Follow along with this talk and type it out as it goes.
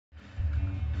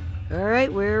All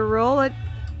right, we're rolling.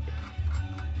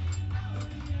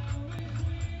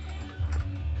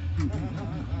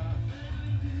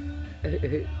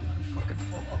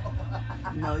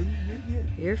 No, you're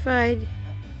good. You're fine. You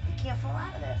can't fall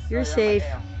out of this. You're safe.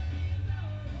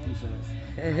 You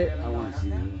said, I want to see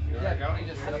you. Yeah, don't you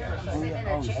just sit up for a Sit second?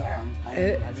 in a chair.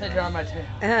 I said you're on my tail.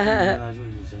 I realize what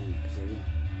you're saying.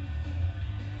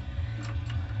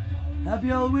 Happy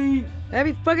Halloween!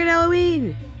 Happy fucking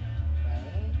Halloween!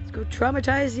 Let's go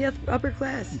traumatize the upper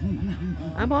class.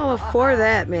 I'm all for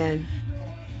that, man.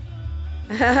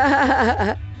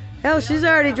 Hell, she's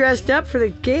already dressed up for the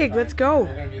gig. Let's go.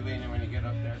 You're gonna be leaning when you get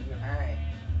up there. Alright.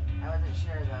 I wasn't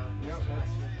sure though. Nope,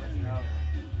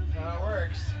 that's how it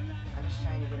works. I'm just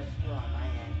trying to get a feel on my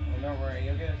end. Well, don't worry,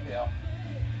 you'll get a feel.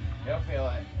 You'll feel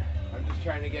it. I'm just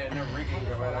trying to get enough rigging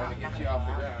going on to get you off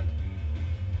the ground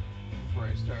before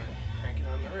I start cranking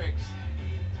on the rigs.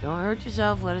 Don't hurt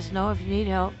yourself. Let us know if you need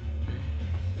help.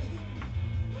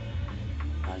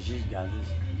 She's got this.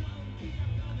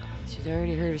 She's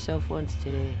already hurt herself once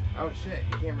today. Oh shit,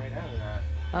 you came right out of that.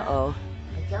 Uh-oh.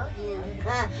 I told you.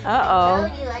 Uh-oh. I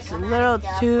told you I It's a come little out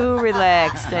stuff. too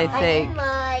relaxed, I I think. didn't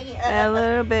lie. A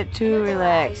little bit too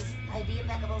relaxed. I'd be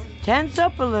impeccable. Tense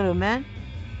up a little, man.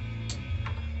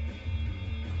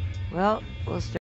 Well, we'll start.